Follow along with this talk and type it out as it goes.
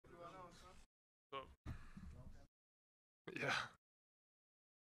Yeah.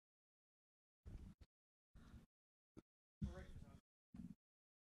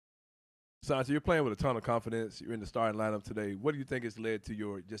 Santi, you're playing with a ton of confidence. You're in the starting lineup today. What do you think has led to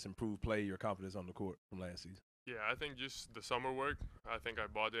your just improved play, your confidence on the court from last season? Yeah, I think just the summer work. I think I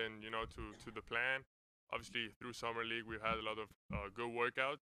bought in, to the plan. Obviously, through summer league, we had a lot of good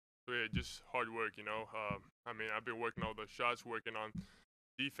workouts. So yeah, just hard work. I mean, I've been working all the shots, working on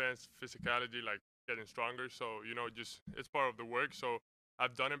defense, physicality, like getting stronger. So just it's part of the work. So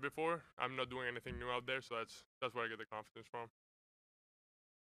I've done it before. I'm not doing anything new out there. So that's where I get the confidence from.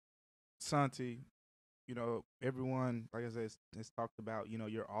 Santi, everyone, like I said, has talked about,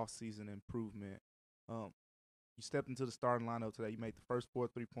 your off-season improvement. Um, you stepped into the starting lineup today. You made the first 4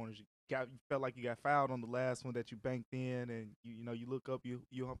 3 pointers. You felt like you got fouled on the last one that you banked in, and you look up,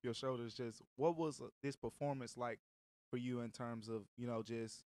 you hump your shoulders. Just what was this performance like for you in terms of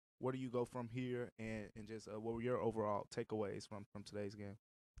just where do you go from here, and just what were your overall takeaways from today's game?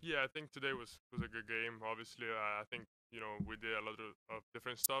 Yeah, I think today was a good game. Obviously, I think we did a lot of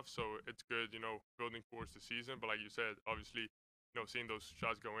different stuff, so it's good. Building towards the season. But like you said, obviously, seeing those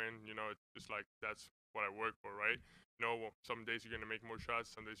shots go in, it's just like that's what I work for, right? Well, some days you're gonna make more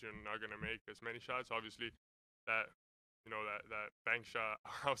shots, some days you're not gonna make as many shots. Obviously, that that bank shot,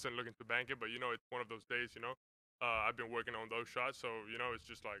 I wasn't looking to bank it, but it's one of those days. I've been working on those shots, so it's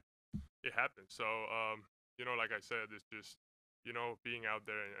just like it happens. So like I said, it's just being out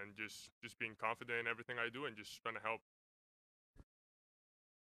there and just being confident in everything I do and just trying to help.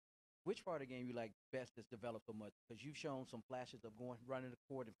 Which part of the game you like best that's developed so much? Because you've shown some flashes of going running the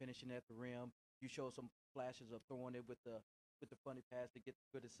court and finishing at the rim. You show some flashes of throwing it with the funny pass to get the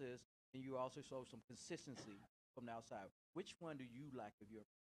good assist, and you also show some consistency from the outside. Which one do you like of your?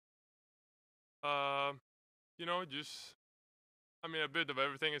 Um, just I mean a bit of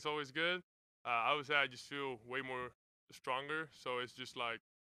everything is always good. I would say I just feel way more stronger, so it's just like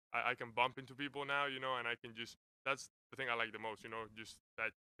I can bump into people now, and I can just that's the thing I like the most, just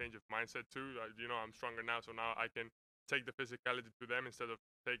that change of mindset too. I'm stronger now, so now I can take the physicality to them instead of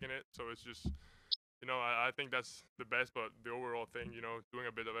taking it. So it's just I think that's the best, but the overall thing, doing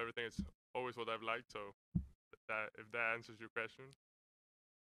a bit of everything is always what I've liked. So that if that answers your question.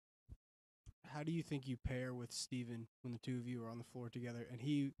 How do you think you pair with Steven when the two of you are on the floor together? And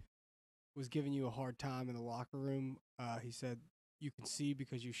he was giving you a hard time in the locker room. He said you can see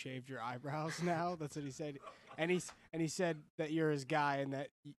because you shaved your eyebrows now. That's what he said. And he said that you're his guy and that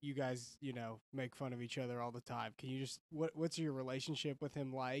you guys make fun of each other all the time. Can you just what's your relationship with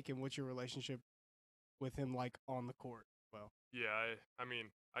him like, and what's your relationship with him like on the court? Well, Yeah, I mean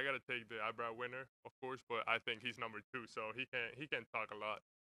I gotta take the eyebrow winner, of course, but I think he's number two, so he can talk a lot.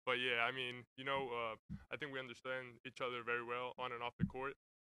 But yeah, I mean, I think we understand each other very well on and off the court.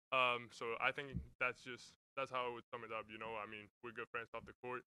 So I think that's how I would sum it up. I mean, we're good friends off the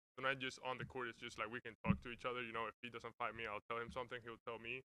court. So not just on the court. It's just like we can talk to each other. If he doesn't fight me, I'll tell him something. He'll tell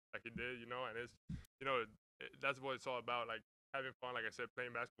me like he did. And it's that's what it's all about. Like having fun. Like I said,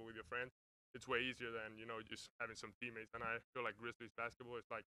 playing basketball with your friends. It's way easier than just having some teammates. And I feel like Grizzlies basketball is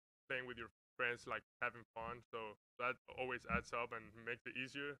like playing with your friends, like having fun. So that always adds up and makes it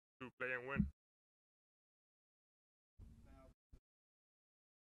easier to play and win.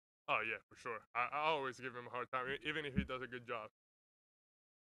 Oh yeah, for sure. I always give him a hard time, even if he does a good job.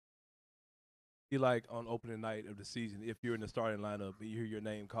 You like on opening night of the season, if you're in the starting lineup and you hear your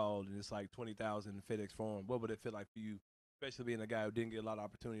name called and it's like 20,000 in FedEx Forum, what would it feel like for you, especially being a guy who didn't get a lot of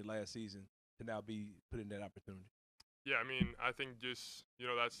opportunity last season to now be put in that opportunity? Yeah, I mean, I think just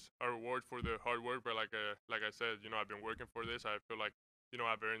that's a reward for the hard work. But like I said, I've been working for this. I feel like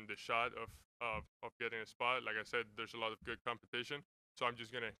I've earned the shot of getting a spot. Like I said, there's a lot of good competition, so I'm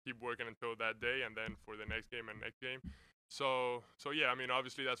just gonna keep working until that day, and then for the next game and next game. So yeah, I mean,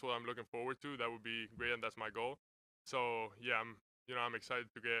 obviously that's what I'm looking forward to. That would be great, and that's my goal. So yeah, I'm excited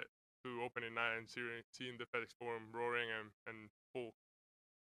to get to opening night and seeing the FedEx Forum roaring and full.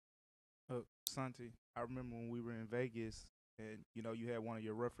 Santi, I remember when we were in Vegas and you had one of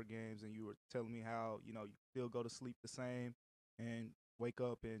your rougher games and you were telling me how you still go to sleep the same and wake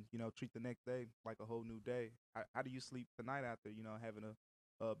up and treat the next day like a whole new day. How do you sleep tonight after having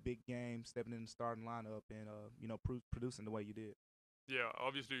a big game, stepping in the starting lineup and producing the way you did? Yeah,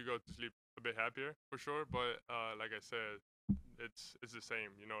 obviously you go to sleep a bit happier for sure, but like I said, it's the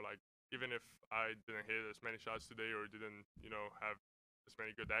same. Like even if I didn't hit as many shots today or didn't have as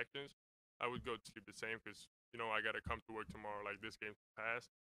many good actions, I would go to sleep the same because I gotta come to work tomorrow. Like this game's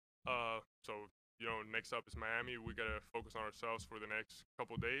past. So next up is Miami. We gotta focus on ourselves for the next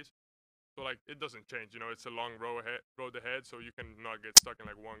couple days. So like it doesn't change. It's a long road ahead. So you can not get stuck in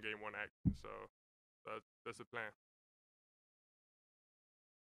like one game, one action. So that's the plan.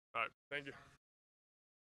 All right, thank you.